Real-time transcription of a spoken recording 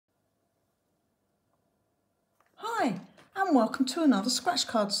and welcome to another scratch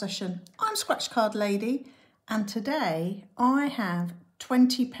card session. I'm Scratch Card Lady and today I have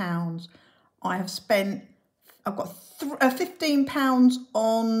 £20. I've got £15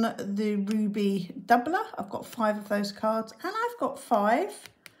 on the Ruby doubler. I've got 5 of those cards and I've got 5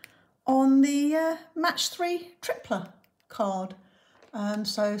 on the match 3 tripler card.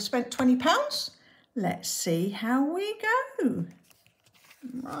 So spent £20. Let's see how we go.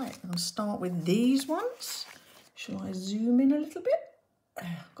 Right, I'll start with these ones. Shall I zoom in a little bit?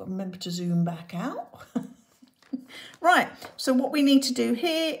 I've got to remember to zoom back out. Right, so what we need to do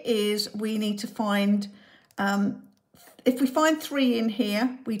here is we need to find, if we find 3 in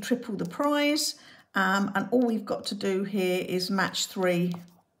here, we triple the prize. And all we've got to do here is match 3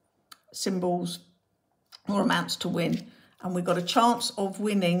 symbols or amounts to win. And we've got a chance of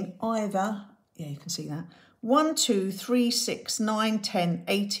winning either, yeah, you can see that, 1, 2, 3, 6, 9, 10,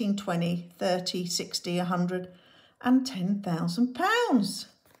 18, 20, 30, 60, 100 and £10,000.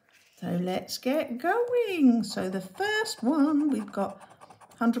 So let's get going. So the first one, we've got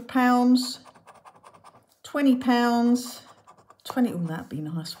 £100, £20, 20, oh, that'd be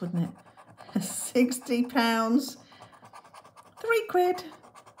nice, wouldn't it? £60, 3 quid,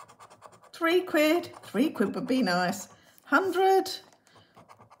 3 quid, 3 quid would be nice, 100,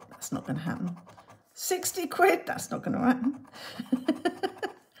 that's not going to happen. 60 quid, that's not going to happen. £9,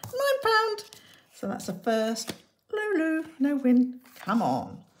 so that's the first. Lulu, no win, come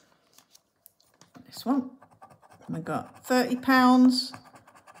on. This one, we've got £30,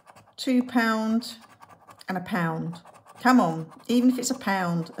 £2 and £1. Come on, even if it's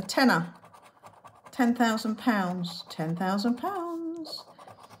 £1, a tenner, £10,000, £10,000.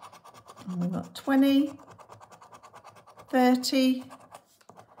 And we've got 20, 30,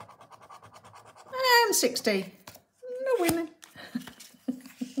 and 60. No winning.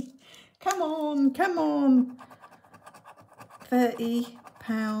 Come on, come on. £30,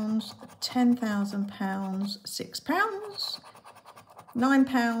 £10,000, £6, £9,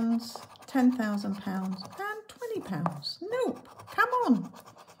 £10,000 and £20. Nope, come on.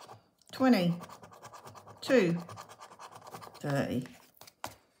 20, 2, 30.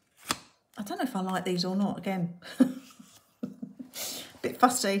 I don't know if I like these or not, again. Bit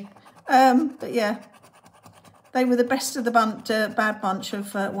fussy. But yeah, they were the best of the bad bunch of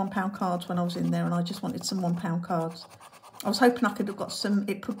 £1 cards when I was in there, and I just wanted some £1 cards. I was hoping I could have got some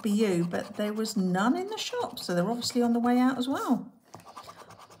It Could Be You, but there was none in the shop, so they're obviously on the way out as well.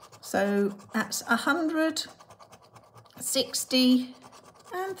 So that's 100, 60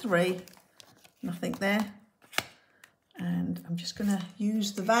 and 3. Nothing there. And I'm just going to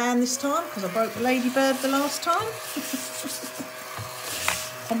use the van this time because I broke the Ladybird the last time.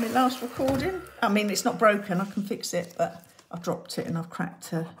 On my last recording. I mean, it's not broken, I can fix it, but I've dropped it and I've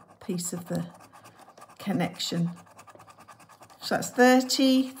cracked a piece of the connection. So that's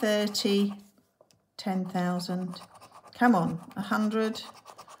 30, 30, 10,000. Come on, 100,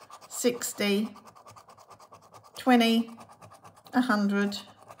 60, 20, 100,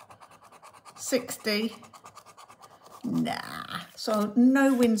 60. Nah, so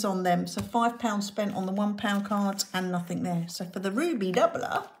no wins on them. So £5 spent on the £1 cards and nothing there. So for the Ruby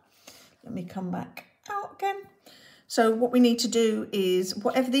doubler, let me come back out again. So what we need to do is,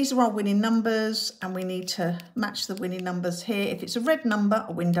 whatever, these are our winning numbers and we need to match the winning numbers here. If it's a red number,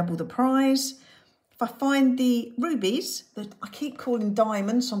 I win double the prize. If I find the rubies, that I keep calling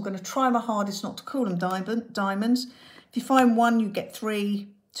diamonds, so I'm going to try my hardest not to call them diamonds. If you find 1, you get 3,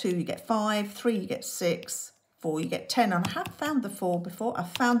 2, you get 5, 3, you get 6, 4, you get 10. And I have found the 4 before. I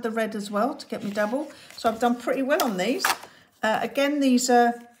found the red as well to get me double. So I've done pretty well on these. Again, these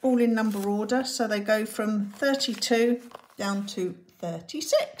are all in number order, so they go from 32 down to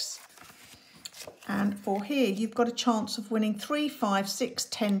 36. And for here, you've got a chance of winning 3, 5, 6,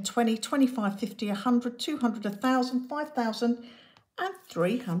 10, 20, 25, 50, 100, 200, 1,000, 5,000 and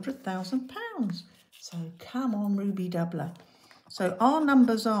 £300,000. So come on, Ruby doubler. So our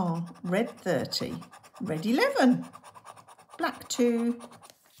numbers are red 30, red 11, black 2,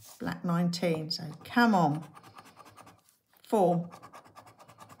 black 19. So come on. 4,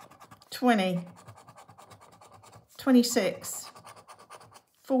 20, 26,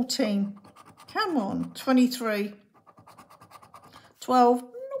 14, come on, 23, 12,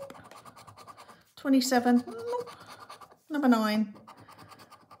 nope, 27, nope, number 9,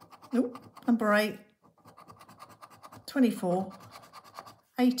 nope, number 8, 24,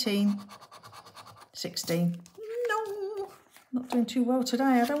 18, 16, no, not doing too well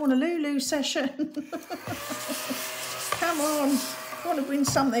today. I don't want a Lulu session. Come on, I want to win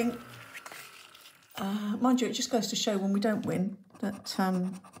something. Mind you, it just goes to show when we don't win that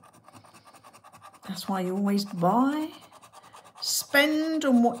that's why you always buy Spend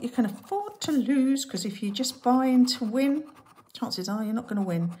on what you can afford to lose, because if you just buy in to win, chances are you're not going to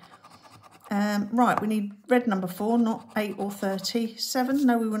win. Right, we need red number 4, not 8 or 30. 7,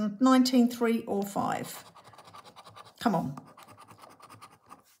 no, we want 19, 3 or 5. Come on.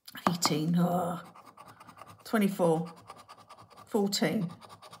 18, 24, 14.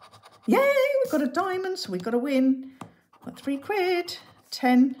 Yay, we've got a diamond, so we've got to win. Got 3 quid,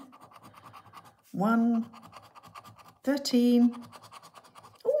 10, 1, 13.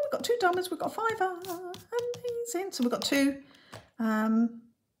 Oh, we've got 2 diamonds, we've got a 5. Amazing. So we've got 2.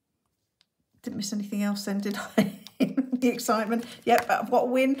 Didn't miss anything else then, did I? The excitement. Yep, I've got a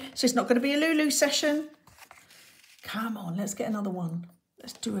win. So it's not going to be a Lulu session. Come on, let's get another one.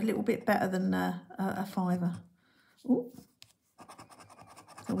 Let's do a little bit better than a 5er. Ooh.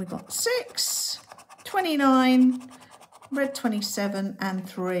 So we've got 6, 29, red 27 and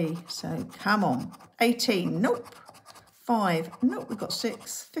 3. So come on. 18, nope. 5, nope. We've got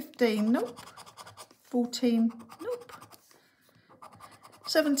 6, 15, nope. 14, nope.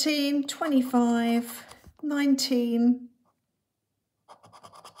 17, 25, 19,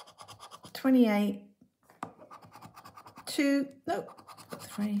 28, 2, nope.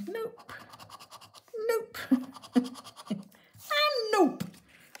 3, nope. Nope. And nope.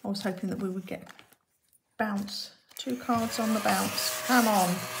 I was hoping that we would get bounce. 2 cards on the bounce. Come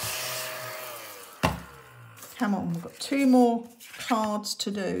on. Come on. We've got 2 more cards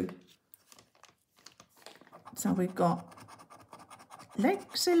to do. So we've got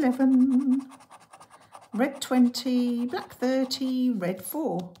legs 11, red 20, black 30, red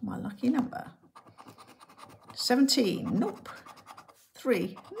 4, my lucky number. 17, nope.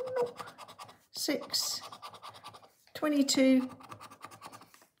 3, nope. 6, 22,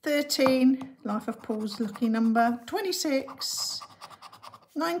 13, Life of Paul's lucky number. 26,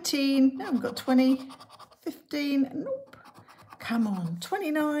 19, now we've got 20, 15, nope. Come on,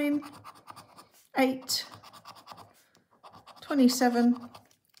 29, 8, 27,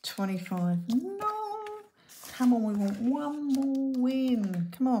 25. No. Come on, we want one more win.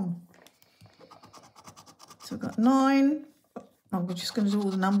 Come on. So we've got 9. Oh, we're just going to do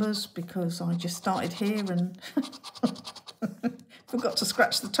all the numbers because I just started here and forgot to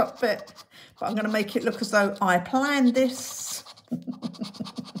scratch the top bit. But I'm going to make it look as though I planned this.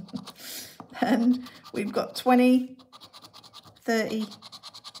 And we've got 20, 30,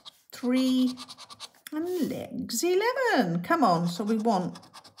 3, and legs 11. Come on. So we want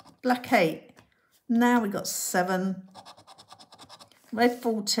black 8. Now we got 7. Red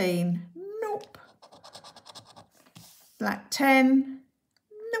 14. Nope. Black 10.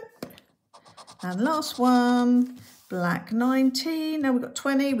 Nope. And last one. Black 19. Now we've got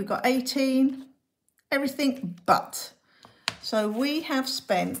 20. We've got 18. Everything but. So we have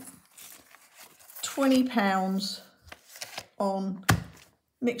spent £20 on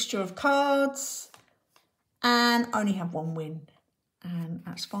mixture of cards and only have 1 win, and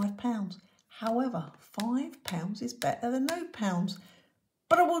that's £5. However, £5 is better than no pounds,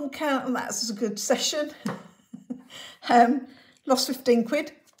 but I wouldn't count on that as a good session. Lost 15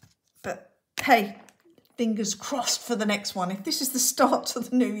 quid, but hey, fingers crossed for the next one. If this is the start to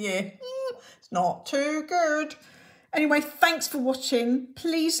the new year, it's not too good. Anyway, thanks for watching.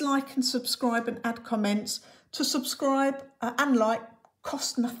 Please like and subscribe and add comments. To subscribe and like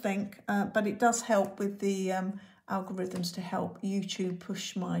costs nothing, but it does help with the algorithms to help YouTube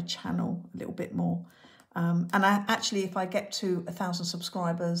push my channel a little bit more. And actually, if I get to 1,000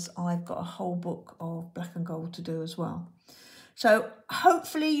 subscribers, I've got a whole book of black and gold to do as well. So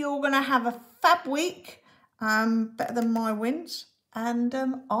hopefully you're going to have a fab week, better than my wins. And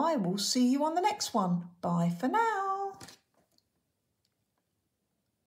I will see you on the next one. Bye for now.